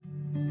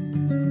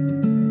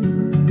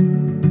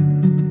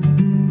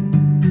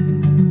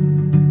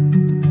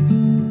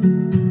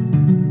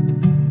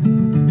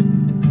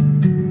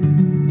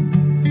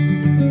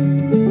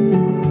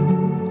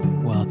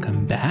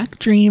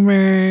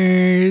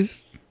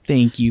Dreamers!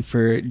 Thank you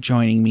for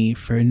joining me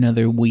for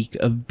another week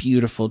of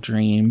beautiful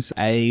dreams.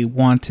 I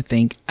want to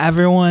thank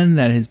everyone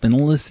that has been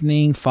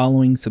listening,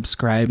 following,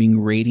 subscribing,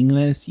 rating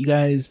this. You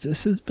guys,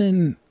 this has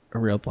been a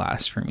real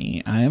blast for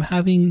me. I am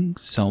having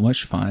so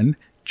much fun.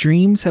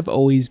 Dreams have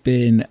always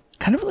been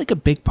kind of like a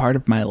big part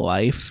of my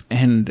life,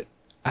 and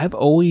I've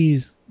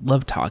always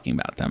loved talking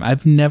about them.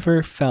 I've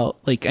never felt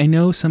like, I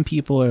know some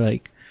people are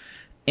like,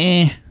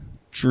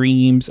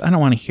 dreams. I don't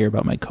want to hear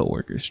about my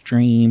coworker's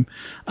dream.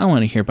 I don't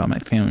want to hear about my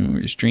family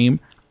member's dream.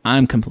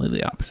 I'm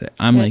completely opposite.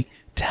 I'm like,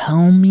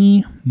 tell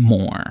me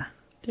more.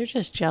 They're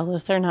just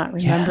jealous. They're not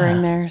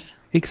remembering theirs.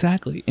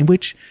 Exactly. And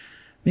which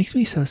makes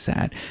me so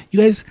sad.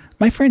 You guys,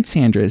 my friend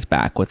Sandra is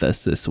back with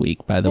us this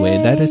week, by the way.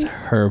 That is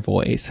her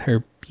voice,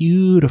 her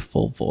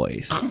beautiful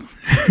voice.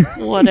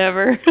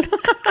 Whatever.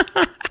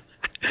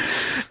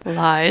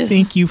 Lies.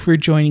 Thank you for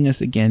joining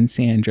us again,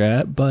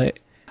 Sandra. But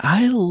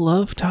I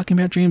love talking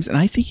about dreams, and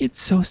I think it's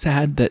so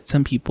sad that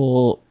some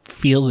people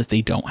feel that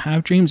they don't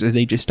have dreams or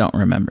they just don't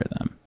remember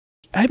them.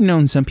 I've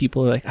known some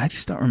people like, I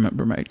just don't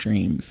remember my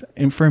dreams.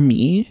 And for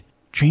me,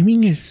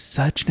 dreaming is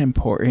such an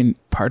important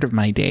part of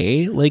my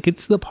day. Like,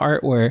 it's the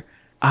part where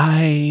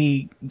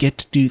I get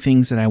to do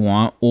things that I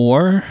want,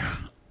 or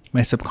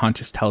my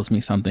subconscious tells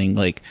me something.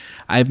 Like,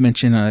 I've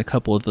mentioned on a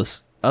couple of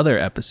the other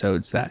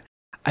episodes that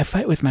I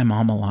fight with my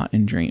mom a lot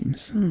in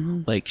dreams.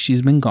 Mm-hmm. Like,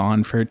 she's been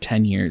gone for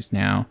 10 years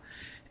now.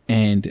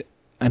 And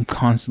I'm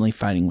constantly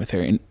fighting with her.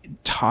 And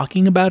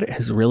talking about it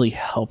has really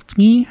helped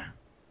me,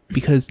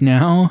 because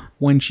now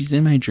when she's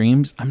in my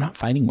dreams, I'm not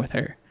fighting with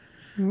her.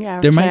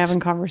 Yeah, we're having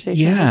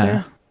conversations with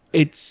her.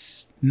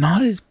 It's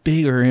not as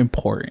big or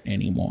important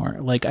anymore.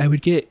 Like, I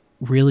would get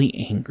really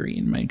angry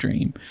in my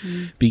dream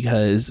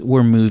because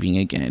we're moving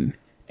again.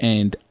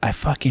 And I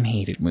fucking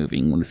hated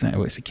moving when I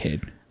was a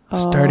kid.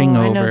 Starting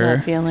over. I know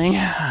that feeling.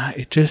 Yeah,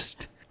 it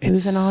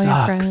losing all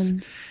your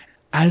friends.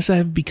 As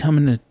I've become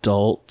an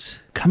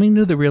adult, coming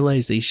to the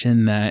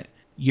realization that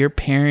your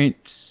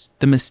parents,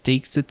 the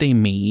mistakes that they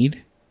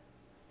made,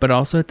 but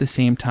also at the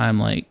same time,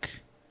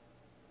 like,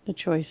 the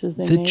choices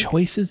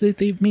that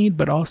they've made,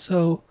 but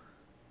also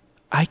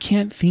I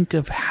can't think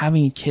of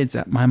having kids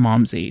at my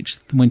mom's age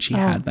when she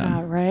had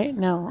them. Right?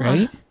 No.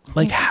 Right?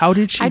 Like, how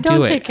did she do it? I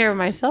don't take care of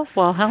myself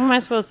well. How am I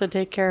supposed to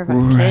take care of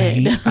a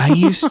kid? I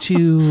used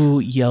to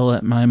yell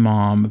at my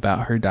mom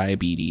about her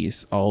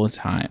diabetes all the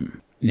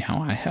time.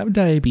 Now I have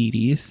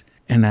diabetes,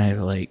 and I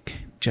like,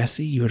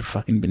 Jesse, you would have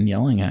fucking been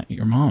yelling at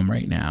your mom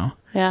right now.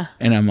 Yeah.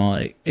 And I'm all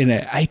like, and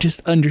I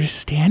just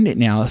understand it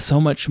now so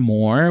much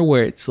more,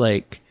 where it's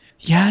like,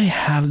 yeah, I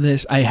have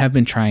this. I have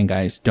been trying,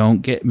 guys.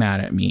 Don't get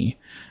mad at me.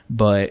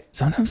 But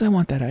sometimes I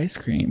want that ice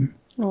cream.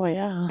 Oh,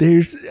 yeah.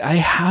 I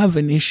have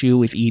an issue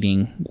with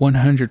eating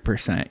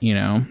 100%, you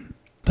know?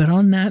 But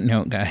on that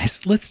note,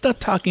 guys, let's stop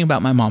talking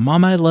about my mom.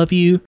 Mom, I love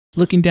you.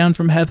 Looking down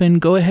from heaven,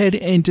 go ahead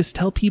and just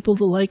tell people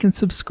to like and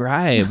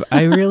subscribe.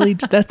 I really,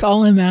 that's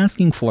all I'm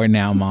asking for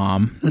now,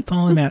 Mom. That's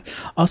all I'm asking.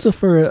 Also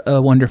for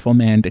a wonderful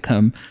man to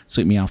come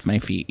sweep me off my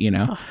feet, you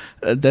know.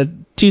 The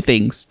two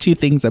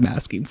things I'm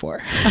asking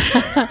for.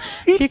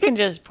 You can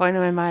just point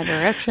him in my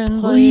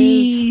direction,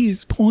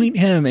 please. Point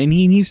him, and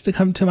he needs to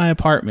come to my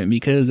apartment,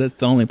 because that's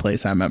the only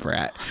place I'm ever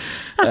at.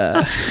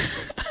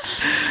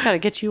 Gotta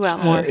get you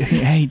out more.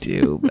 I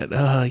do,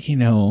 but you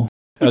know.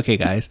 Okay,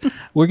 guys,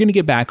 we're going to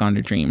get back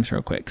onto dreams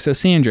real quick. So,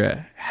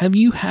 Sandra, have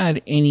you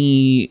had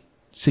any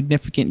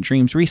significant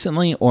dreams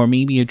recently, or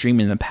maybe a dream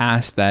in the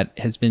past that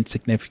has been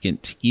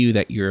significant to you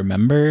that you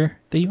remember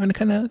that you want to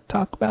kind of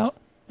talk about?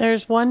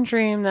 There's one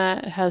dream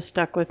that has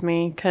stuck with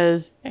me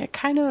because it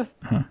kind of,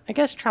 I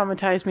guess,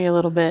 traumatized me a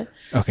little bit.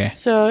 Okay.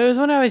 So it was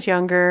when I was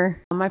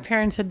younger. My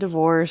parents had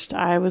divorced.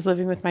 I was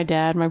living with my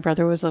dad. My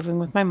brother was living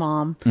with my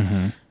mom.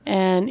 Mm-hmm.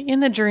 And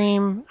in the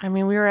dream, I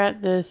mean, we were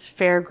at this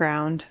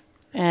fairground.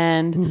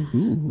 And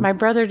my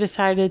brother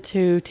decided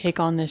to take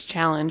on this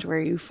challenge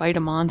where you fight a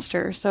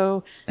monster.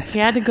 So he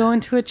had to go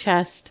into a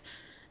chest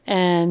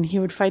and he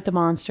would fight the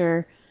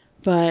monster.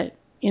 But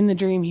in the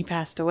dream, he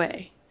passed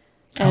away.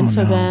 And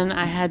then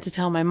I had to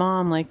tell my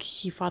mom, like,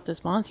 he fought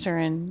this monster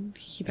and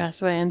he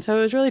passed away. And so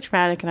it was really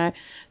traumatic. And I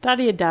thought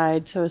he had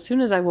died. So as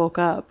soon as I woke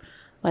up,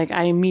 like,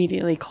 I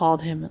immediately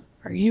called him.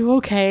 Are you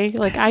okay?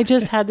 Like, I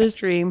just had this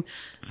dream.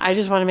 I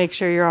just want to make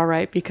sure you're all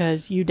right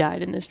because you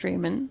died in this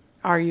dream. And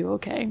are you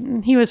okay?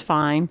 And he was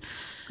fine.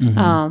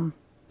 Mm-hmm.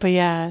 But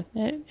yeah,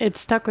 it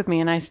stuck with me,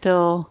 and I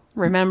still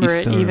remember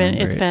it.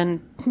 It's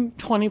been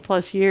 20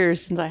 plus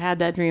years since I had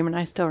that dream, and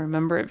I still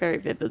remember it very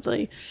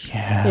vividly.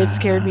 Yeah. It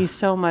scared me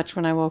so much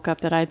when I woke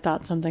up that I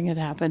thought something had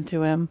happened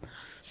to him.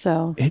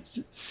 So it's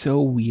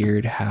so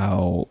weird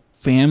how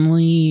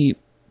family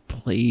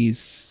plays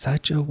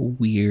such a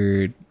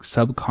weird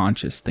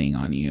subconscious thing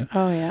on you.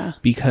 Oh yeah.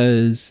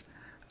 Because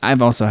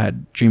I've also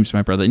had dreams of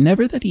my brother.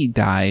 Never that he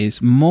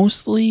dies.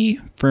 Mostly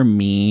for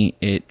me,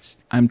 it's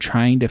I'm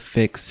trying to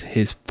fix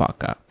his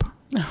fuck up.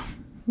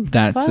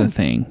 That's the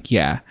thing.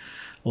 Yeah.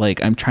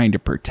 Like, I'm trying to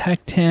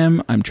protect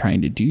him. I'm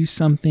trying to do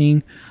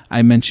something.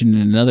 I mentioned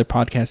in another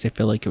podcast, I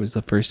feel like it was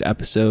the first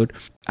episode,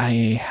 I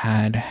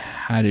had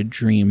a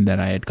dream that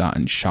I had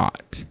gotten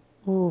shot.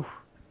 Ooh.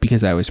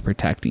 Because I was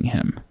protecting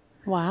him.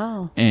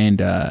 Wow.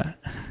 And it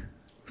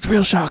was a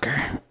real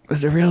shocker. It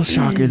was a real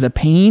shocker. The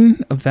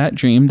pain of that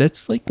dream,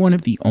 that's like one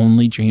of the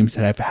only dreams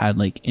that I've had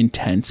like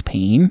intense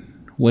pain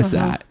was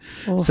that.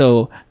 Oof.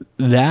 So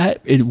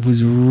that, it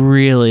was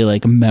really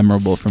like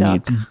memorable for me.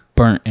 It's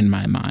burnt in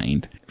my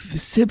mind.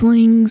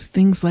 Siblings,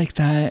 things like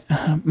that.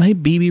 My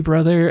baby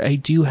brother, I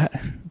do have,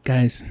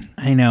 guys,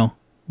 I know.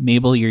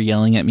 Mabel, you're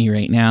yelling at me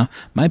right now.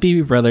 My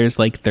baby brother is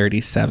like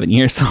 37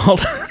 years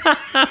old.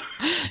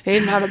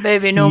 He's not a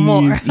baby no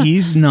more.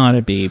 He's not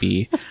a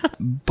baby.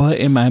 But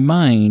in my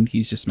mind,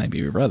 he's just my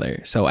baby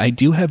brother. So I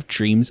do have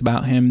dreams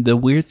about him. The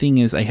weird thing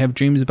is I have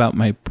dreams about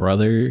my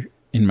brother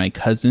and my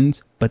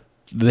cousins, but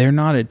they're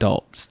not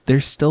adults.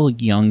 They're still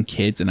young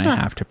kids and I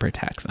have to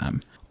protect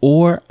them.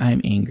 Or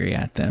I'm angry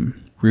at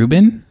them.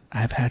 Ruben,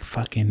 I've had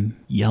fucking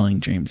yelling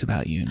dreams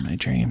about you in my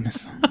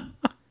dreams.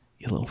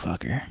 You little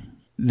fucker.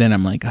 Then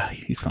I'm like, oh,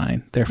 he's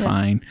fine. They're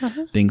fine.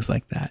 Things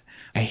like that.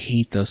 I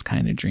hate those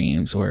kind of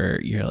dreams where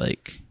you're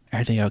like,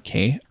 are they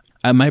okay?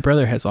 My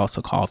brother has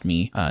also called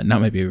me, not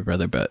my baby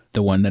brother, but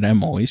the one that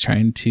I'm always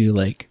trying to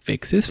like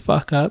fix his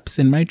fuck ups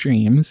in my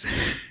dreams.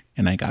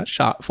 And I got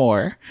shot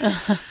for.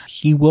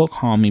 He will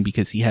call me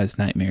because he has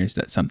nightmares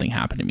that something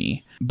happened to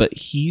me. But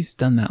he's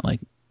done that like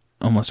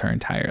almost our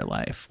entire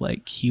life.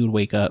 Like he would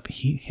wake up.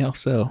 He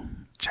also...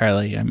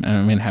 Charlie, I'm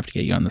going to have to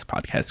get you on this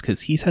podcast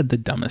because he's had the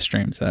dumbest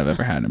dreams that I've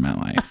ever had in my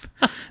life,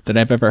 that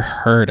I've ever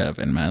heard of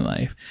in my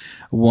life.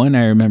 One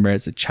I remember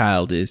as a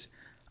child is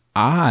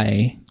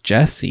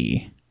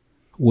Jesse,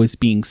 was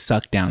being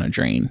sucked down a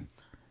drain.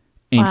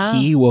 And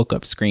he woke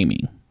up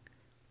screaming.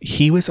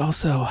 He was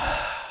also,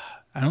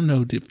 I don't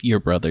know if your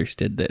brothers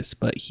did this,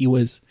 but he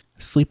was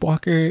a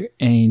sleepwalker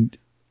and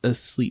a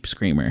sleep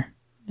screamer.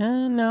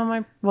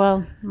 No,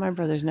 my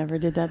brothers never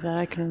did that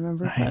I can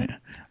remember.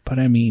 But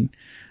I mean...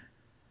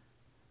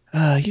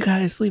 you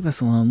guys, leave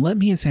us alone. Let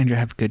me and Sandra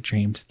have good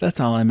dreams.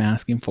 That's all I'm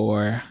asking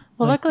for.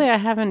 Well, luckily I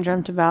haven't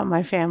dreamt about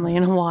my family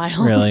in a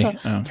while. Really? So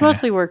Okay. It's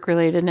mostly work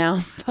related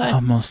now.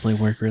 But mostly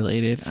work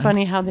related. It's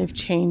funny how they've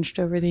changed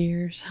over the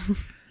years.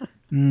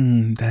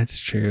 That's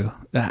true.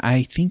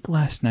 I think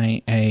last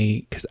night,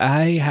 because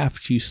I have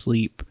to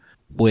sleep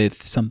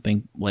with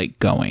something like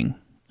going.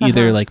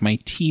 Either like my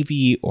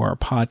TV or a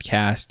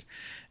podcast.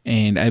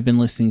 And I've been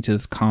listening to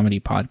this comedy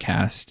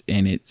podcast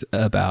and it's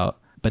about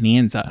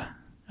Bonanza.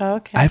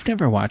 Okay. I've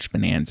never watched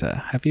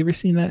Bonanza. Have you ever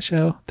seen that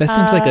show? That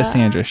seems like a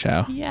Sandra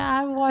show.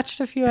 Yeah, I've watched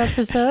a few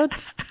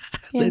episodes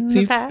in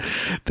the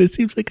past. That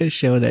seems like a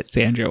show that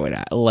Sandra would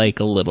like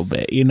a little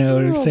bit. You know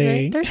what I'm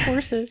saying? There's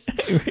horses.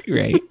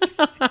 Right.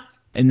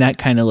 And that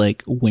kind of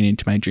like went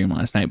into my dream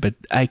last night, but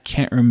I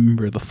can't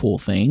remember the full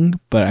thing,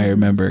 but I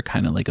remember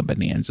kind of like a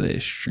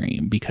Bonanza-ish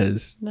dream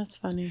because... That's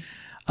funny.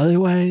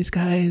 Otherwise,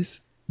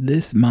 guys,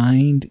 this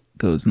mind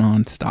goes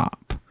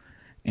nonstop.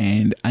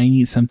 And I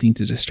need something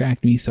to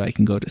distract me so I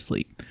can go to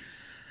sleep.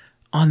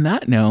 On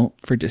that note,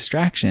 for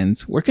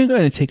distractions, we're going to go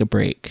ahead and take a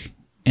break.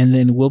 And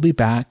then we'll be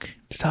back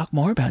to talk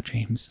more about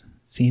dreams.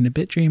 See you in a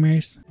bit,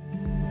 dreamers.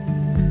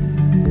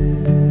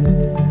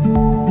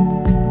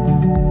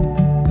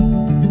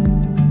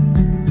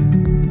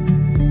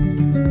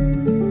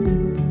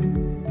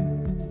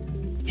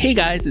 Hey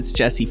guys, it's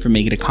Jesse from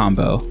Make It a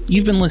Combo.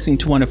 You've been listening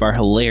to one of our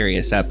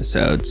hilarious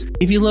episodes.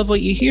 If you love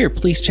what you hear,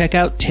 please check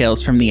out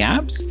Tales from the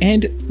Apps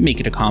and Make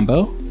It a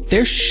Combo.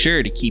 They're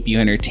sure to keep you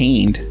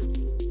entertained.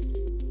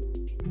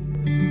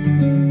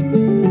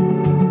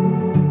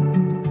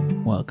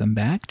 Welcome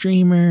back,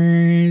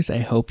 dreamers. I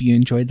hope you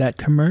enjoyed that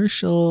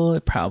commercial.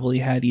 It probably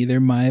had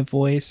either my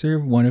voice or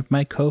one of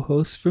my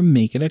co-hosts from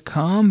Make It a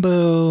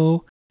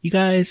Combo. You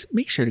guys,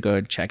 make sure to go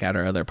and check out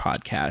our other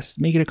podcast,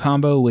 Make It a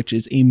Combo, which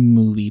is a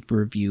movie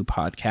review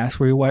podcast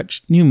where we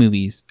watch new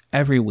movies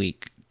every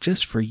week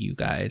just for you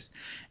guys.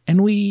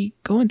 And we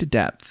go into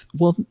depth.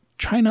 We'll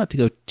try not to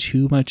go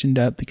too much in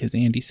depth because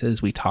Andy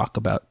says we talk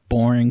about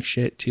boring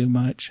shit too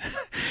much,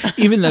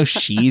 even though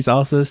she's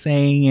also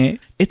saying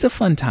it. It's a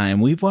fun time.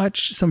 We've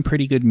watched some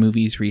pretty good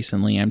movies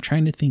recently. I'm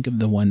trying to think of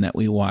the one that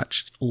we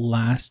watched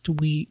last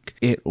week.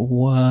 It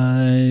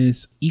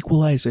was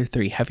Equalizer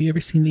 3. Have you ever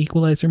seen the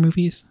Equalizer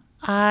movies?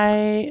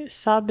 I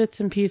saw bits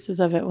and pieces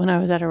of it when I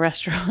was at a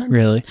restaurant.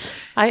 Really?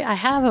 I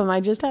have them.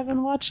 I just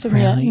haven't watched them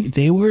yet.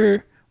 They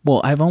were...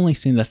 Well, I've only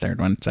seen the third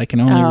one, so I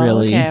can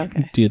only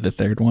do the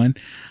third one.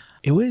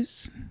 It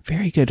was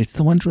very good. It's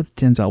the ones with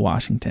Denzel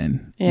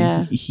Washington.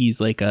 Yeah.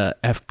 He's like a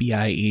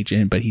FBI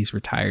agent, but he's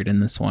retired in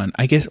this one.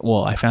 I guess,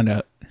 well, I found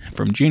out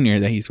from Junior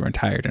that he's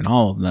retired in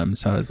all of them.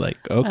 So I was like,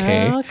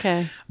 okay. Oh,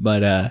 okay.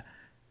 But,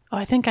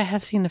 I think I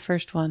have seen the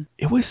first one.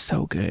 It was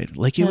so good.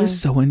 Like, it was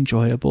so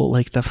enjoyable.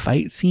 Like, the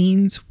fight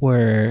scenes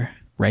were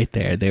right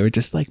there. They were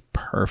just like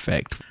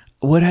perfect.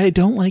 What I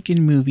don't like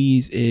in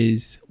movies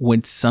is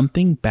when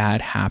something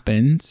bad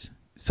happens,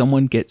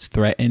 someone gets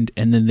threatened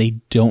and then they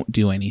don't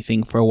do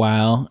anything for a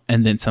while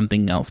and then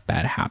something else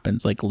bad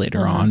happens like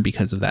later on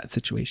because of that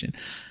situation.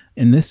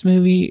 In this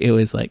movie, it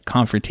was like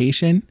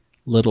confrontation,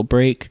 little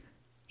break,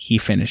 he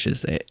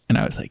finishes it. And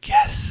I was like,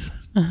 yes,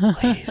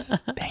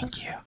 please,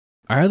 thank you.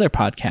 Our other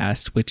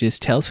podcast, which is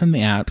Tales from the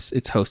Apps,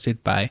 it's hosted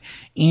by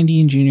Andy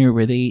and Junior,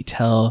 where they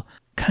tell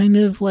kind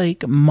of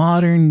like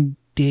modern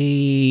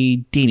day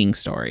dating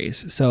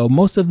stories. So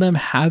most of them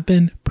have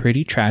been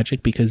pretty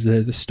tragic because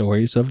they're the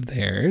stories of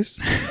theirs.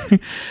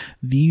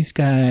 These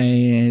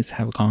guys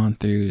have gone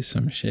through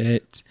some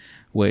shit,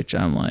 which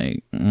I'm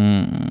like,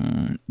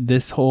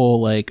 this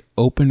whole like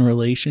open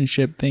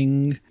relationship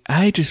thing,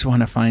 I just want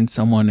to find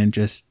someone and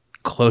just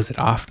close it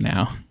off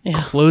now.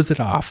 Yeah. Close it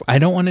off. I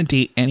don't want to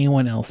date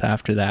anyone else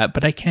after that,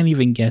 but I can't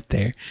even get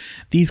there.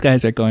 These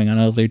guys are going on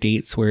other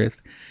dates with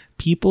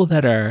people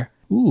that are,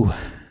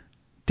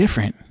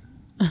 different.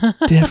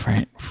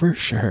 Different for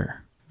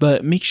sure.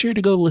 But make sure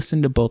to go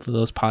listen to both of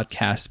those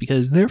podcasts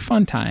because they're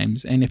fun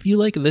times. And if you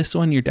like this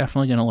one, you're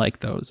definitely going to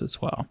like those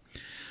as well.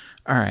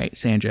 All right,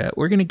 Sandra,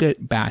 we're going to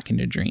get back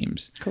into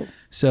dreams. Cool.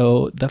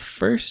 So the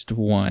first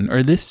one,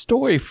 or this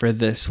story for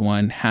this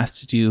one, has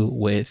to do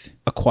with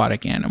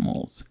aquatic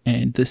animals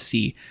and the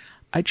sea.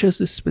 I chose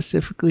this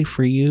specifically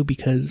for you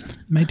because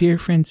my dear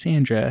friend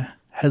Sandra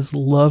has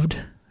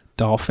loved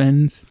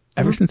dolphins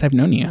ever since I've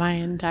known you. My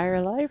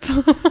entire life.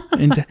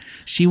 And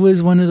she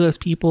was one of those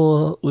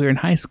people, we were in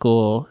high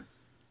school,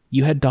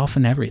 you had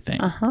dolphin everything.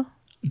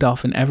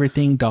 Dolphin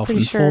everything,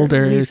 dolphin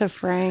folders. Lisa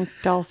Frank,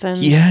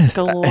 dolphins, yes,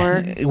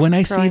 galore. When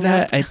I see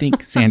that, I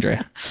think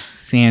Sandra,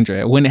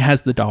 when it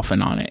has the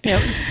dolphin on it.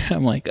 Yep.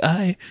 I'm like,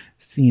 I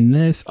seen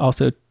this.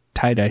 Also,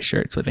 tie-dye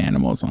shirts with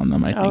animals on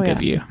them, I think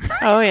of you.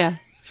 Oh, yeah.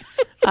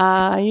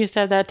 I used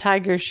to have that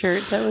tiger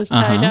shirt that was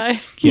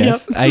tie-dye.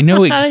 Yes, yep. I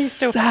know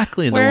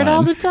exactly the one. Wear it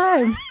all the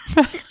time.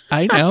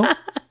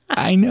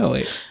 I know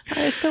it.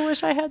 I still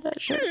wish I had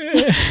that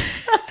shirt.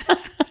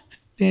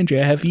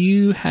 Sandra, have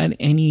you had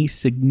any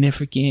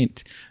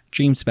significant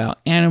dreams about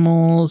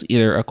animals,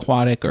 either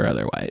aquatic or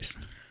otherwise?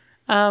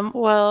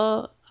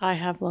 Well, I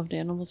have loved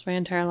animals my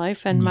entire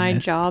life, and my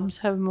jobs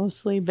have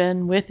mostly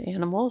been with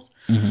animals.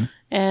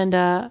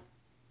 And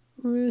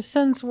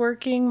since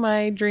working,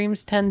 my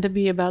dreams tend to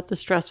be about the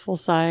stressful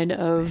side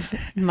of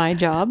my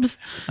jobs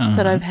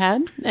that I've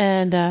had.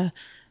 And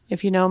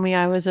if you know me,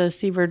 I was a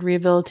seabird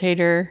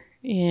rehabilitator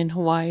in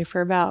Hawaii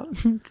for about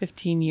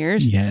 15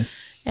 years.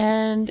 Yes.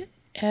 And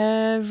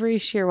every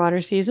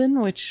shearwater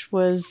season, which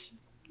was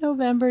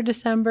November,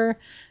 December,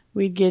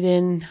 we'd get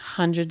in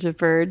hundreds of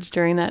birds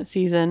during that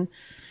season.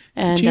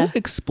 And could you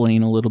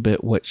explain a little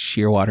bit what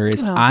shearwater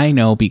is? I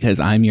know because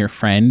I'm your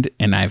friend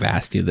and I've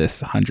asked you this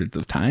hundreds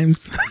of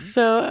times.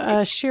 So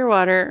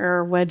shearwater,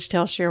 or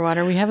wedge-tail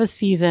shearwater, we have a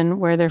season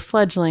where they're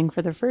fledgling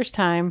for the first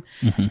time.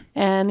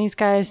 And these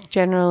guys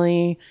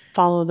generally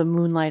follow the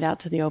moonlight out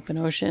to the open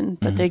ocean,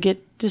 but they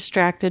get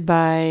distracted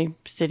by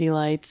city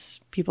lights,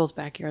 people's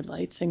backyard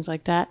lights, things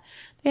like that.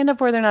 They end up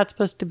where they're not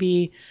supposed to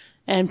be,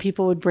 and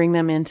people would bring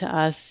them into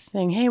us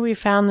saying, hey, we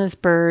found this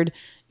bird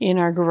in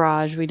our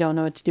garage. We don't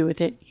know what to do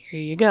with it. Here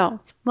you go.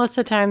 Most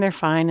of the time they're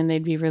fine and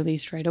they'd be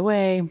released right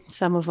away.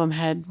 Some of them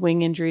had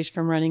wing injuries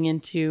from running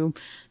into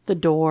the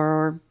door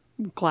or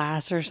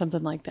glass or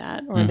something like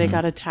that. Or they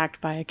got attacked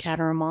by a cat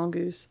or a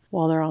mongoose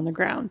while they're on the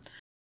ground.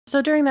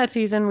 So during that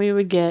season, we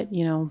would get,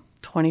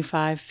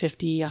 25,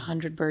 50,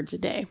 100 birds a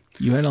day.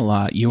 You had a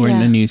lot. You were in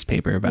the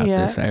newspaper about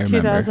this, I remember.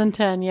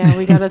 2010, yeah.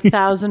 We got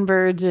 1,000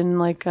 birds in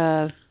like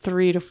a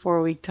 3 to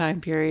 4 week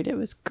time period. It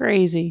was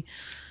crazy.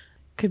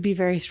 Could be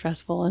very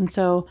stressful. And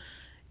so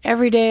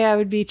every day I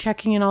would be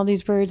checking in all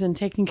these birds and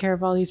taking care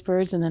of all these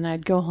birds. And then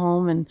I'd go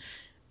home, and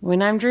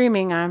when I'm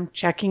dreaming, I'm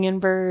checking in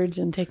birds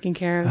and taking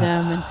care of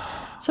them. And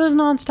so it was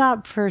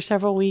nonstop for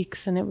several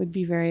weeks, and it would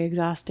be very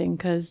exhausting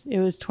because it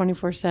was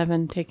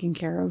 24/7 taking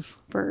care of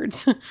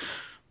birds.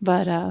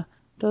 But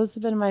those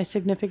have been my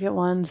significant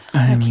ones.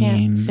 I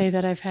can't say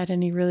that I've had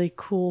any really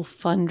cool,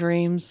 fun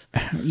dreams.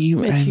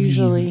 It's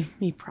usually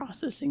me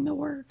processing the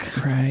work.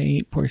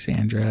 Right. Poor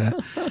Sandra.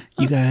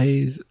 You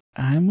guys,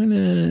 I'm going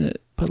to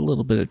put a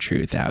little bit of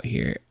truth out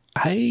here.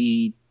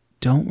 I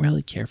don't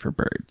really care for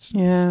birds.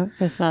 Yeah,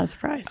 it's not a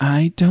surprise.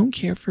 I don't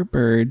care for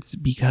birds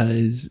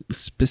because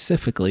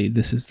specifically,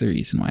 this is the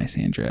reason why,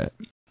 Sandra.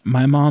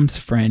 My mom's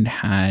friend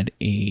had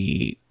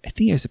I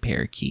think it was a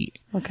parakeet.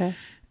 Okay.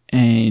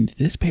 And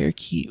this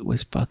parakeet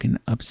was fucking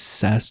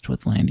obsessed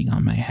with landing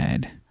on my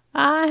head.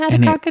 I had a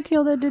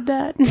cockatiel that did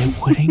that. It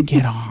wouldn't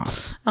get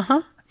off.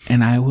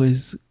 And I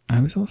was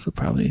also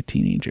probably a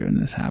teenager when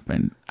this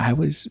happened. I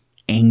was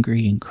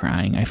angry and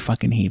crying. I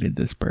fucking hated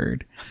this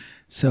bird.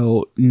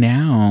 So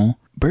now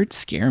birds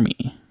scare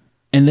me.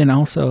 And then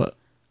also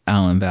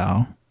Alan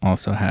Val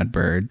also had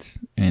birds,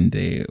 and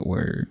they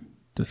were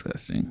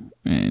disgusting.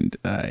 And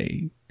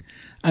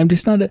I'm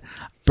just not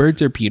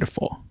birds are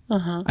beautiful.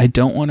 I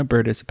don't want a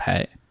bird as a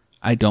pet.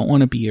 I don't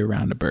want to be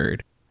around a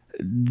bird.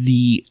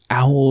 the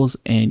owls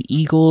and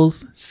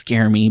eagles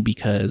scare me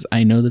because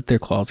I know that their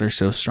claws are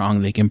so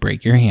strong they can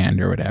break your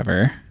hand or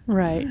whatever.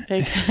 Right,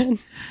 they can.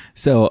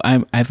 So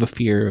I have a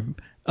fear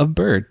of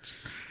birds.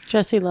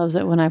 Jesse loves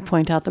it when I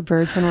point out the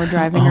birds when we're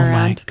driving around. Oh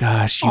my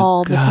gosh, you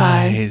all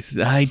guys.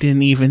 The time. I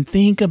didn't even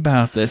think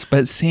about this,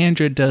 but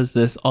Sandra does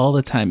this all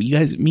the time. You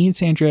guys, me and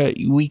Sandra,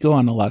 we go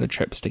on a lot of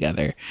trips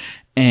together.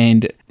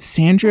 And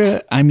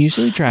Sandra, I'm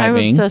usually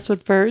driving. I'm obsessed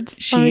with birds.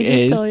 She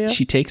is.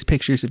 She takes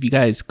pictures. If you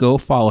guys go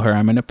follow her,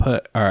 I'm going to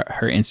put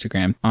her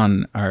Instagram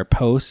on our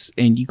posts,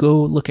 and you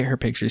go look at her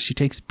pictures. She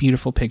takes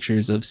beautiful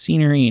pictures of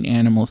scenery and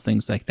animals,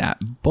 things like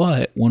that.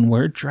 But when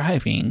we're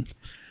driving,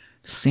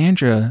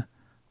 Sandra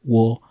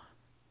will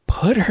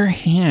put her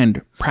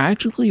hand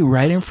practically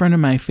right in front of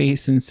my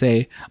face and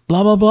say,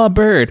 blah, blah, blah,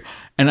 bird.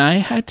 And I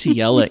had to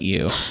yell at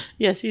you.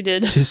 Yes, you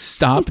did. To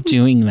stop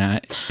doing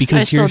that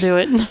because I still do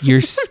it. You're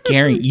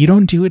scaring. You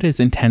don't do it as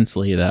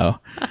intensely, though.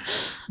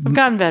 I've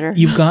gotten better.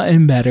 You've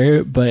gotten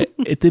better, but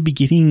at the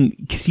beginning,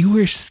 because you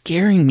were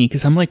scaring me,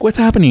 because I'm like, what's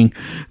happening?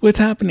 What's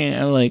happening?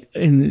 I'm like,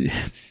 and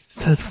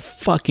it's a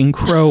fucking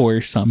crow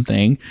or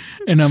something.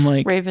 And I'm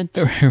like, Raven.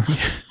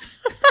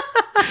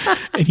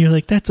 And you're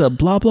like, that's a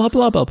blah, blah,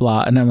 blah, blah,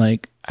 blah. And I'm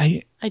like,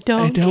 I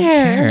don't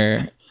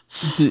care.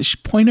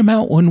 Just point them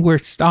out when we're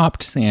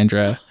stopped,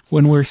 Sandra.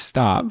 When we're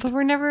stopped. But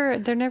they're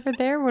never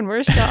there when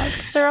we're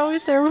stopped. They're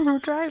always there when we're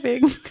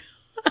driving.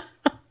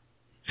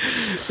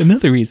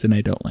 Another reason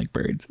I don't like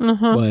birds.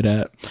 Uh-huh.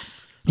 But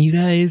you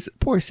guys,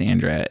 poor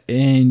Sandra.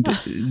 And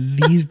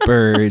these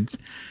birds,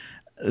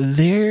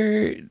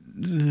 they're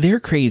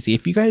crazy.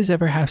 If you guys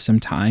ever have some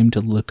time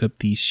to look up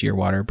these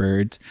shearwater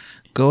birds,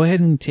 go ahead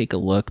and take a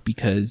look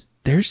because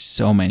there's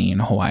so many in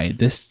Hawaii.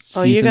 This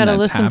season you got to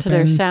listen to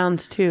their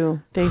sounds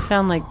too. They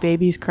sound like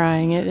babies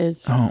crying. It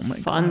is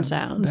fun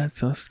sounds. That's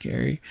so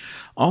scary.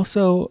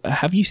 Also,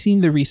 have you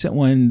seen the recent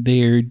one?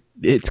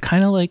 It's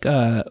kind of like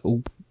the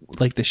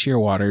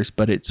shearwaters,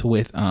 but it's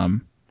with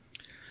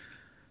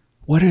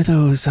what are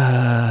those?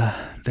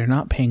 They're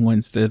not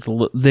penguins.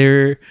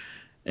 They're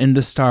in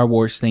the Star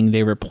Wars thing.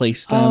 They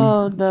replaced them.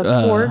 Oh, the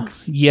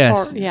porgs.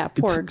 Yes.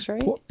 Porgs,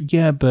 right?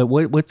 Yeah, but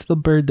what's the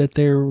bird that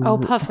they're? Oh,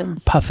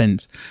 puffins.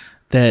 Puffins.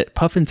 That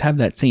puffins have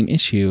that same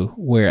issue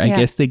where I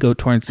guess they go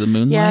towards the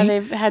moonlight. Yeah,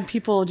 they've had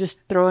people just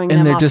throwing them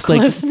and they're off just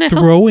cliffs like now.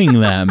 throwing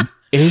them.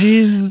 It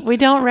is. We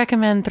don't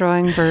recommend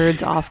throwing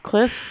birds off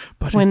cliffs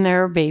when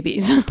they're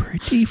babies.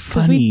 Pretty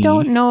funny. We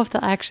don't know if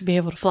they'll actually be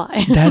able to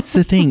fly. That's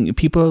the thing.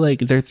 People are like,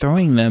 they're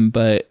throwing them,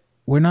 but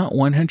we're not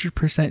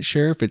 100%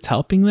 sure if it's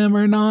helping them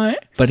or not,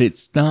 but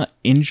it's not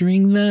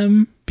injuring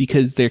them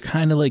because they're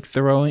kind of like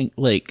throwing,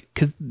 like,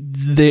 because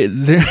they're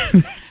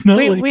it's not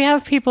we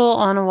have people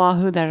on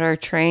Oahu that are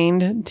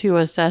trained to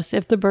assess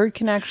if the bird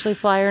can actually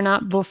fly or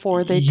not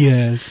before they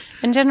yes.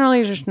 And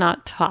generally just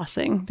not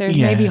tossing. There's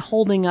maybe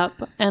holding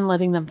up and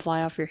letting them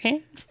fly off your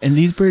hands. And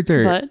these birds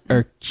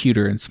are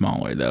cuter and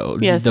smaller though.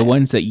 Yes, the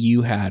ones that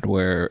you had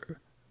were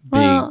big.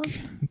 Well,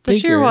 the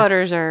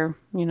shearwaters are,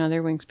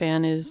 their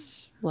wingspan is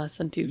less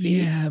than 2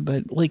 feet. Yeah,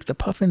 but like the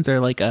puffins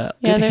are like a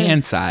good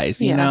hand size,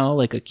 you know,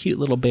 like a cute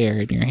little bear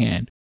in your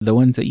hand. The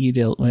ones that you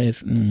dealt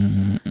with,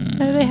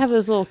 they have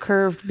those little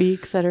curved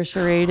beaks that are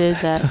serrated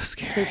that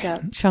take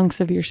out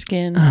chunks of your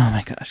skin. Oh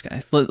my gosh,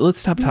 guys.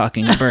 Let's stop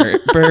talking.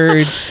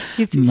 Birds,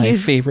 my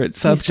favorite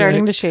subject. He's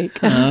starting to shake.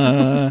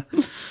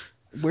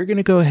 We're going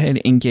to go ahead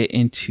and get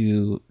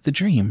into the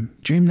dream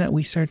that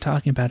we started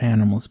talking about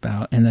animals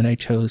about and that I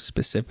chose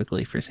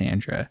specifically for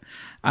Sandra.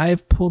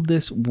 I've pulled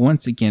this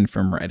once again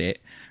from Reddit.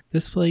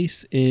 This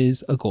place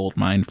is a gold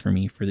mine for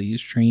me for these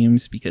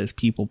dreams because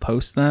people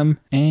post them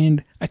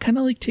and I kind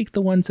of like take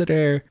the ones that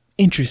are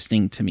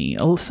interesting to me.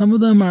 Some of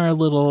them are a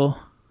little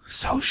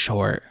so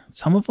short.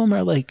 Some of them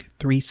are like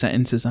 3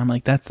 sentences. I'm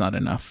like, that's not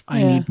enough.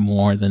 I need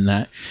more than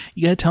that.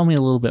 You got to tell me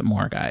a little bit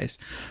more, guys.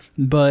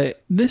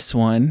 But this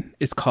one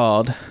is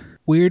called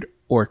Weird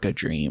Orca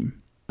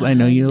Dream. I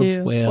know you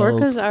love whales.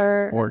 Orcas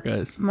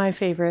are my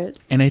favorite.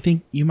 And I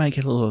think you might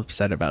get a little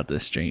upset about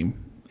this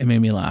dream. It made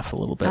me laugh a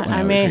little bit when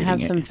I was reading it. I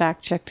may have some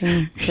fact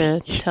checking to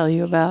tell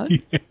you about.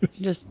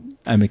 Yes.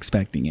 I'm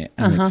expecting it.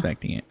 All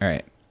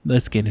right,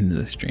 let's get into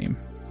this dream.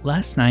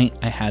 Last night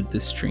I had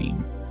this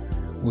dream.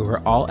 We were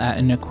all at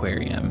an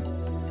aquarium.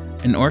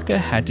 An orca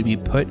had to be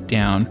put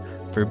down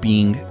for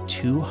being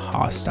too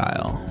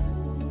hostile.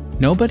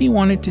 Nobody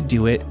wanted to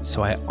do it,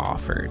 so I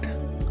offered.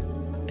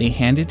 They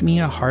handed me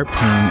a harpoon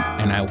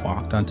and I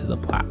walked onto the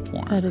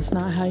platform. That is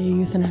not how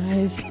you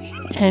euthanize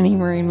any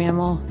marine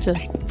mammal.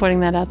 Just putting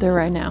that out there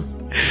right now.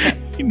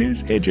 I knew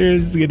Sandra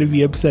was going to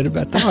be upset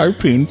about the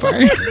harpoon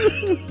part.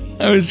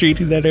 I was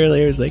reading that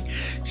earlier. I was like,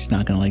 she's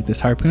not going to like this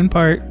harpoon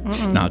part.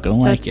 She's not going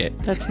to like it.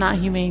 That's not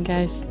humane,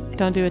 guys.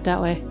 Don't do it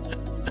that way.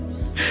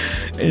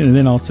 And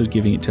then also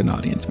giving it to an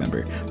audience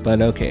member.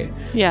 But okay.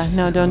 Yeah,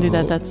 no, don't do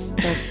that.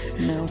 That's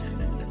no.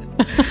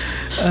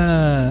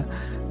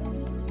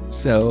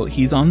 So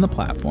he's on the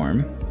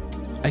platform.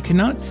 I could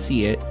not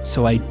see it,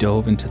 so I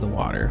dove into the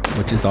water,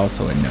 which is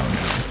also a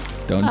no-no.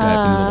 Don't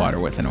dive into the water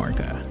with an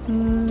orca.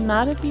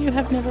 Not if you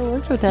have never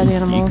worked with that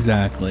animal.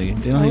 Exactly.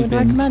 I would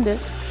recommend it.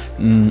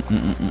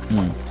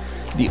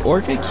 The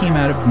orca came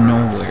out of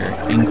nowhere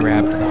and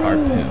grabbed the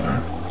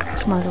harpoon.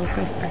 Smart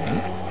orca.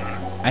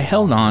 Right? I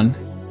held on,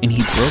 and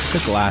he broke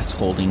the glass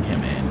holding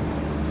him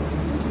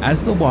in.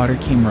 As the water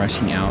came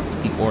rushing out,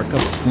 the orca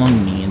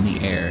flung me in the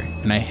air,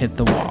 and I hit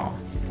the wall,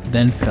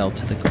 then fell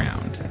to the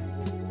ground.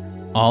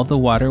 All the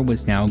water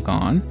was now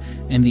gone,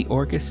 and the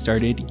orca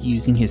started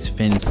using his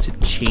fins to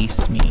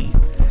chase me.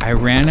 I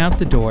ran out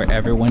the door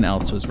everyone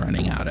else was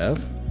running out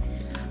of.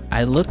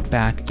 I looked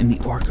back, and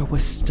the orca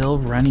was still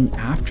running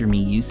after me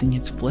using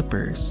its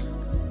flippers.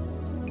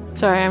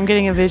 Sorry, I'm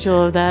getting a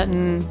visual of that,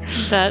 and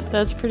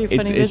that's pretty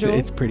funny visual.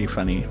 It's pretty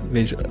funny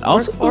visual.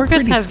 Also, orcas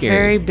pretty have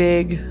scary. very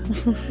big.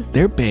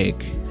 They're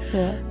big.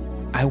 Yeah.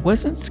 I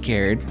wasn't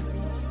scared,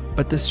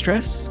 but the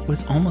stress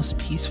was almost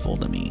peaceful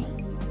to me.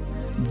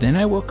 Then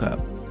I woke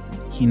up.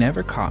 He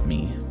never caught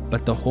me,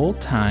 but the whole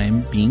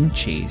time being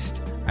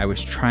chased, I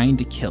was trying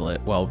to kill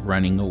it while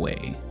running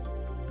away.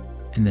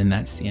 And then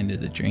that's the end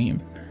of the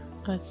dream.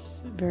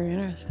 That's very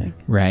interesting.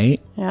 Right?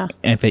 Yeah.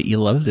 I bet you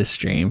love this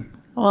dream.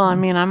 Well, I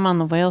mean, I'm on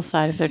the whale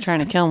side if they're trying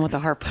to kill him with a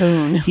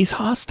harpoon. He's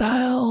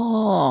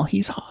hostile.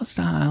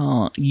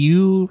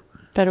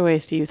 Better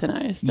ways to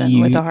euthanize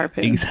than with a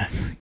harpoon.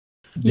 Exactly.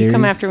 You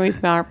come after me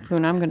with a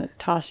harpoon, I'm going to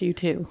toss you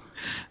too.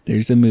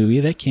 There's a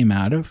movie that came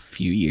out a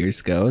few years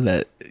ago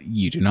that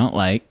you do not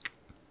like.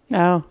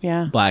 Oh,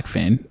 yeah.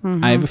 Blackfin.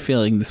 Mm-hmm. I have a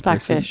feeling this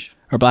Blackfish.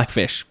 Or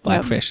Blackfish.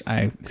 Blackfish. Yep.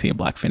 I see a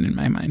blackfin in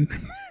my mind.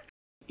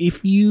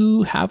 If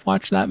you have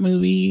watched that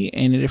movie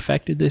and it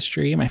affected this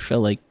dream, I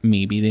feel like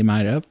maybe they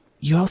might have.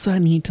 You also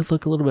need to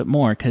look a little bit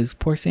more because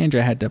poor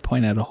Sandra had to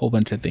point out a whole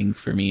bunch of things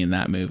for me in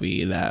that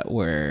movie that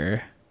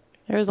were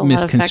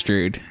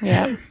misconstrued.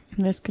 Yeah,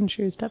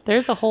 misconstrued stuff.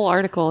 There's a whole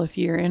article if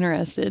you're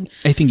interested.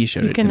 I think you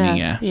showed it to me,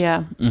 yeah.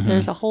 Yeah,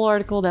 there's a whole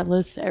article that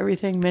lists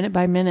everything minute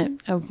by minute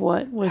of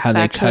what was how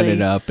they cut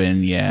it up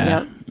and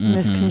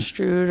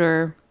misconstrued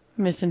or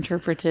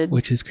misinterpreted.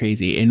 Which is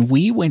crazy. And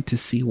we went to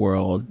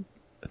SeaWorld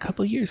a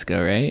couple of years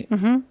ago, right?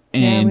 Mm-hmm.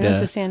 And we went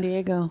to San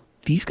Diego.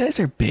 These guys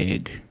are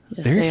big.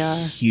 Yes, they are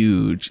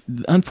huge.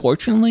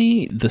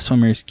 Unfortunately, the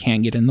swimmers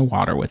can't get in the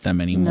water with them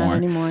anymore. Not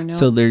anymore, no.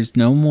 So there's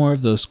no more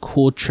of those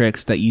cool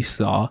tricks that you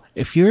saw.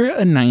 If you're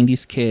a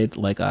 90s kid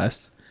like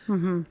us,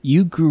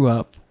 you grew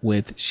up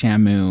with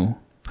Shamu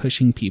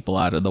pushing people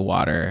out of the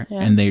water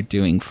and they're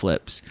doing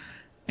flips.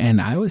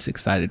 And I was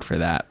excited for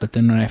that. But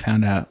then when I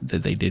found out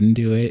that they didn't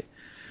do it,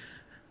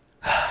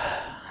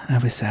 I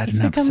was sad and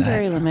upset. It's become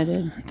very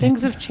limited.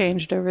 Things have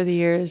changed over the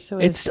years. So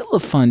it's still a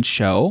fun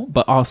show,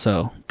 but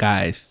also,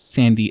 guys,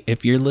 Sandy,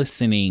 if you're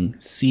listening,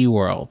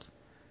 SeaWorld,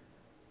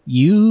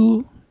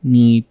 you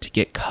need to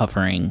get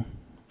covering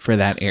for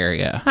that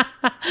area.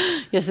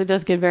 Yes, it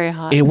does get very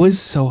hot. It was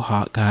so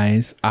hot,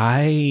 guys.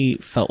 I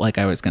felt like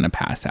I was going to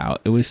pass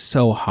out. It was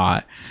so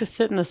hot. Just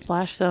sit in the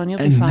splash zone. You'll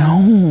be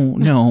fine.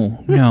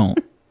 No.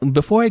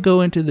 Before I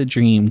go into the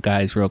dream,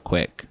 guys, real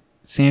quick.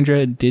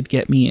 Sandra did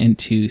get me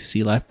into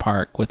Sea Life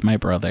Park with my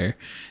brother,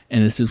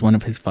 and this is one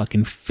of his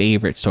fucking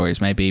favorite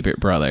stories, my favorite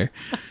brother,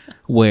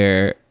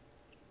 where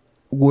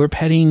we're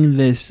petting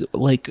this,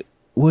 like,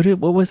 what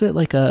was it,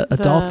 like a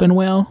dolphin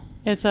whale?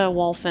 It's a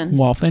whalfin.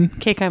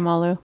 Kekai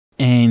malu.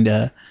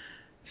 And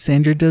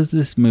Sandra does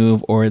this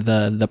move, or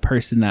the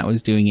person that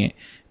was doing it,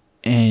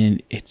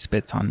 and it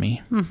spits on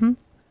me. Mm-hmm.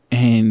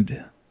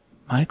 And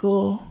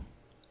Michael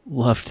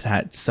loved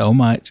that so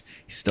much.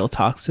 He still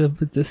talks to him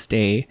to this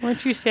day.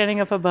 Weren't you standing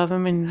up above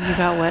him and you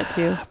got wet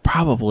too?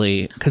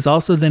 Probably. Because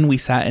also then we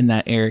sat in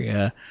that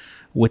area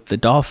with the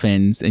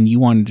dolphins and you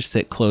wanted to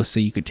sit close so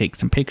you could take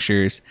some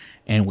pictures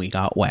and we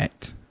got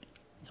wet.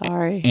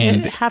 Sorry.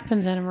 And it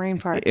happens at a marine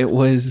park.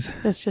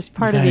 It's just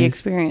part of the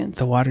experience.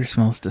 The water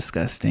smells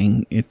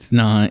disgusting. It's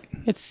not.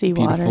 It's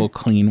seawater. Beautiful,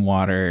 clean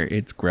water.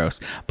 It's gross.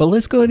 But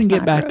let's go ahead and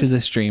get back to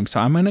the stream. So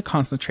I'm going to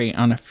concentrate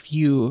on a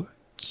few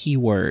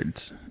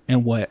keywords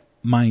and what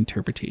my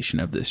interpretation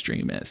of this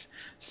dream is.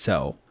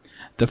 So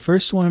the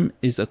first one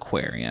is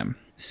aquarium.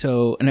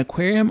 So an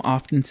aquarium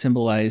often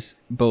symbolizes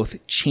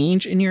both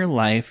change in your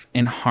life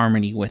and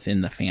harmony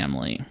within the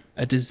family.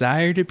 A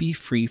desire to be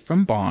free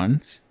from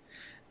bonds.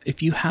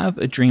 If you have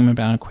a dream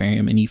about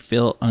aquarium and you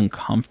feel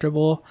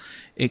uncomfortable,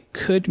 it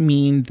could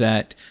mean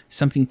that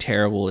something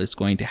terrible is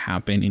going to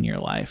happen in your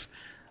life.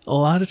 A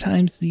lot of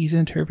times these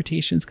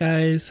interpretations,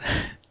 guys,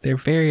 they're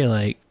very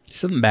like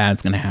something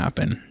bad's going to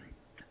happen.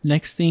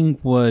 Next thing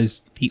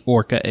was the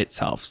orca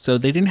itself. So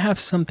they didn't have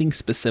something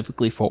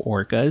specifically for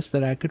orcas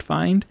that I could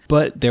find,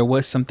 but there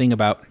was something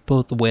about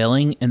both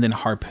whaling and then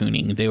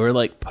harpooning. They were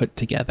like put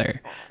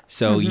together.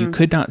 So you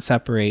could not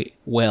separate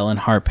whale and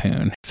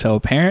harpoon. So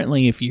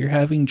apparently if you're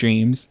having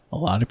dreams, a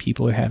lot of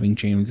people are having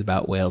dreams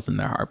about whales and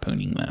they're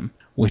harpooning them,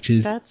 which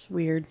is that's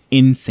weird,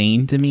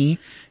 insane to me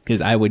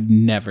because I would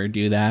never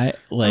do that.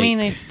 Like, I mean,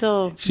 they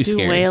still do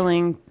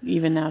whaling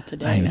even now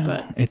today. I know.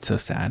 But it's so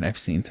sad. I've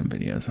seen some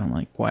videos. I'm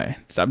like, why?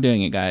 Stop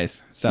doing it,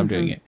 guys. Stop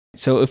doing it.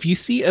 So if you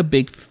see a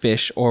big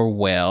fish or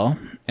whale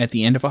at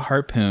the end of a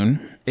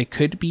harpoon, it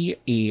could be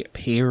a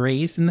pay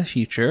raise in the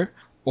future,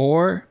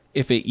 or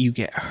if you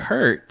get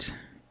hurt,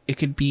 it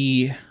could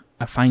be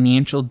a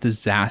financial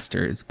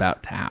disaster is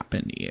about to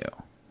happen to you.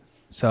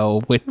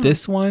 So with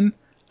this one,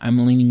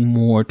 I'm leaning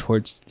more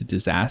towards the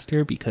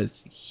disaster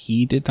because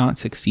he did not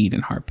succeed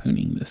in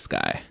harpooning this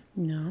guy.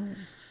 No.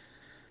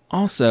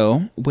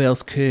 Also,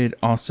 whales could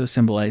also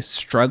symbolize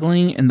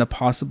struggling and the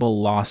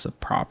possible loss of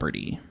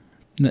property.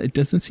 It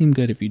doesn't seem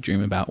good if you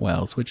dream about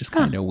whales, which is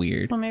kind of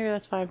weird. Well, maybe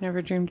that's why I've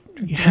never dreamed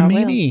Yeah, about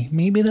maybe. whales.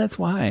 Maybe that's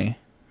why.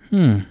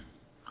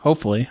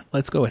 Hopefully.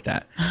 Let's go with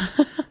that.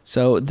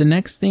 So the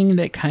next thing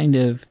that kind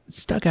of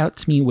stuck out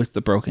to me was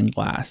the broken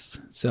glass.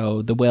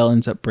 So the whale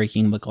ends up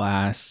breaking the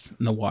glass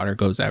and the water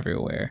goes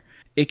everywhere.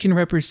 It can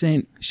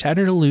represent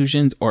shattered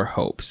illusions or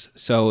hopes.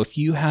 So if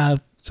you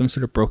have some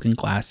sort of broken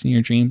glass in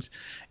your dreams,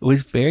 it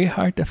was very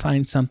hard to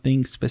find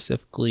something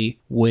specifically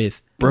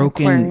with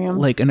broken,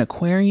 like an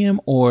aquarium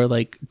or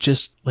like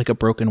just like a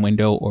broken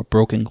window or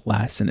broken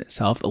glass in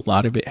itself. A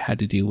lot of it had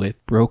to do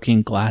with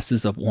broken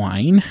glasses of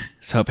wine.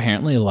 So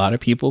apparently a lot of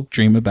people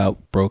dream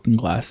about broken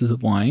glasses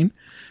of wine.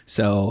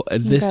 So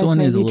this one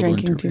is a little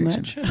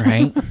interpretation, too much.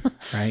 Right?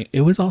 Right.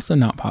 It was also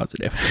not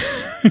positive.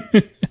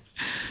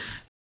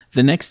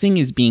 The next thing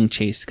is being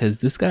chased because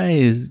this guy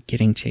is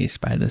getting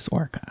chased by this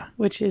orca.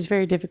 Which is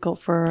very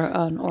difficult for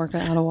an orca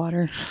out of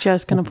water.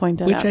 Just going to point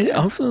that out. Which I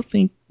also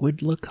think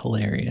would look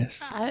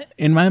hilarious.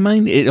 In my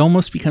mind, it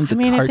almost becomes a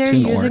cartoon orca. If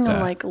they're using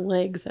them like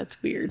legs,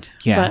 that's weird.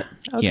 Yeah.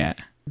 But, okay. Yeah.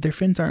 Their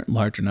fins aren't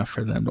large enough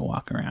for them to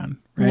walk around,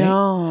 right?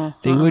 No.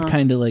 They would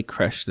kind of like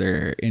crush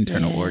their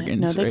internal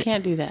organs. No, they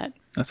can't do that.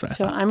 That's what I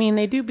thought. So, I mean,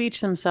 they do beach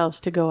themselves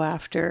to go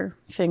after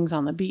things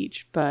on the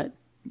beach, but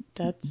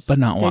that's... But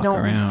not walk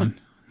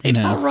around. They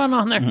don't run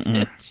on their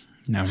fins.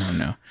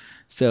 No.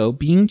 So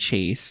being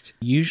chased,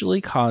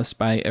 usually caused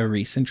by a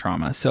recent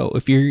trauma. So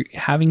if you're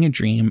having a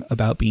dream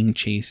about being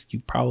chased,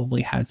 you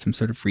probably had some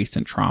sort of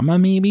recent trauma,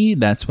 maybe.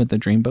 That's what the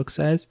dream book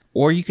says.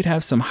 Or you could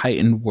have some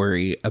heightened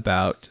worry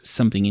about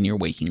something in your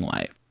waking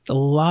life. A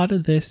lot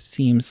of this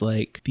seems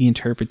like the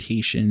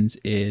interpretations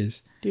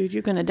is... Dude,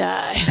 you're going to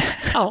die.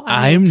 Oh,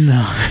 I'm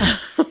not.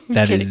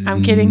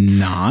 I'm kidding.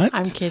 Not.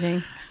 I'm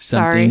kidding.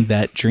 Something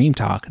that Dream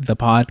Talk, the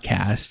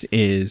podcast,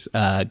 is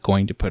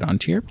going to put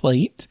onto your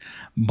plate.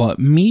 But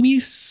maybe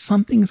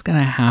something's going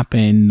to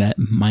happen that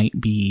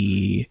might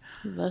be...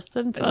 less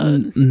than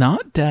fun.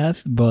 Not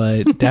death,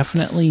 but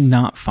definitely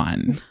not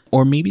fun.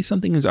 Or maybe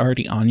something is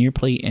already on your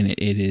plate and it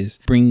is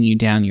bringing you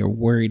down. You're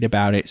worried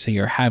about it. So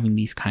you're having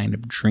these kind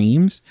of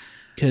dreams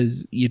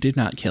because you did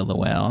not kill the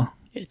whale.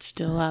 It's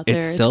still out there.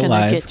 It's still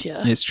alive. Get you.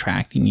 It's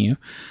tracking you.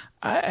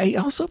 I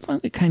also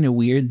found it kind of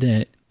weird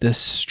that the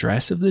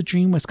stress of the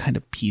dream was kind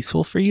of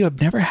peaceful for you.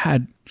 I've never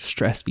had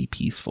stress be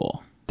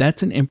peaceful.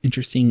 That's an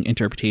interesting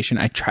interpretation.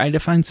 I tried to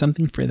find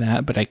something for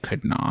that, but I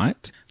could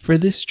not. For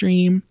this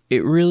dream,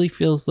 it really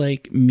feels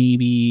like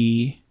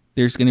maybe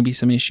there's going to be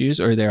some issues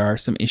or there are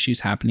some issues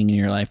happening in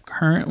your life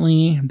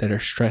currently that are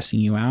stressing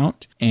you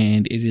out.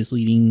 And it is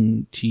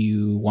leading to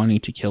you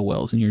wanting to kill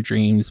whales in your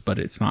dreams, but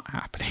it's not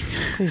happening.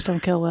 Please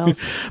don't kill whales.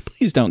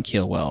 Please don't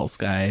kill whales,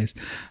 guys.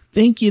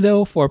 Thank you,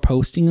 though, for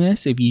posting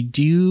this. If you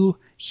do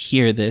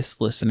hear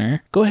this,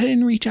 listener, go ahead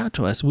and reach out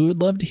to us. We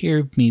would love to hear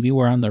if maybe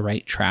we're on the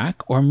right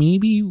track, or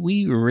maybe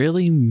we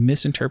really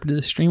misinterpreted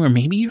the stream, or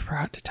maybe you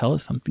forgot to tell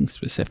us something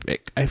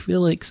specific. I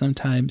feel like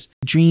sometimes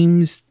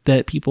dreams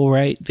that people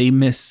write, they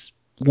miss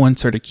one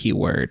sort of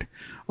keyword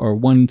or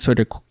one sort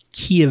of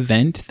key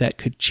event that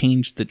could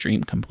change the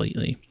dream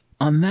completely.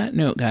 On that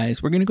note,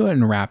 guys, we're going to go ahead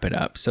and wrap it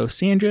up. So,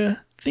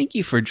 Sandra, thank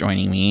you for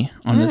joining me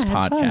on this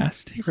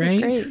podcast. This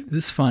was great.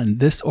 This is fun.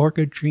 This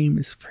orca dream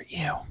is for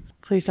you.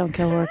 Please don't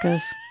kill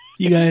orcas.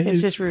 You guys.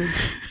 It's just rude.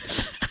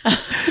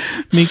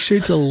 Make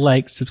sure to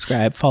like,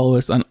 subscribe, follow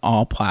us on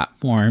all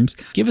platforms.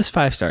 Give us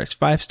 5 stars,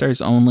 5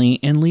 stars only,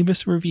 and leave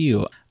us a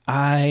review.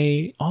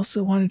 I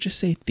also want to just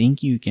say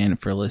thank you again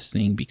for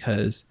listening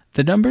because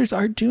the numbers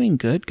are doing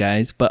good,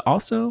 guys. But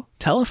also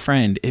tell a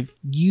friend if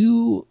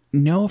you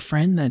know a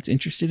friend that's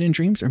interested in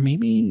dreams or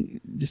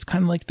maybe just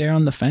kind of like they're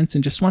on the fence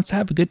and just wants to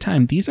have a good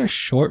time. These are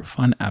short,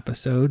 fun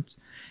episodes,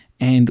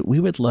 and we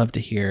would love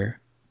to hear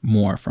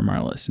more from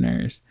our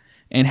listeners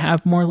and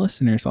have more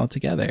listeners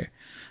altogether.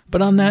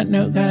 But on that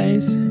note,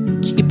 guys,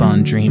 keep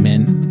on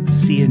dreaming.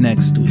 See you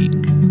next week.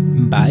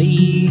 Bye.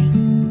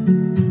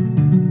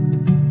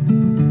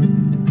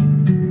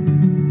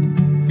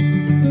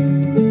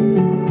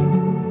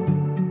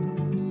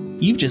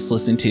 You've just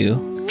listened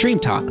to Dream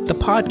Talk, the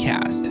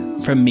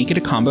podcast from Make It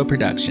a Combo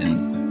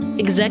Productions.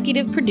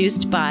 Executive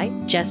produced by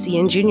Jesse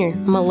and Junior,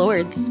 my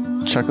lords.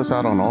 Check us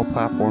out on all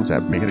platforms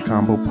at Make It a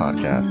Combo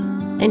Podcast.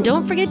 And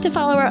don't forget to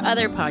follow our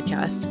other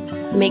podcasts,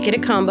 Make It a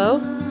Combo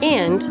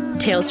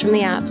and Tales from the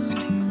Apps.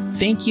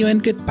 Thank you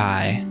and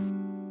goodbye.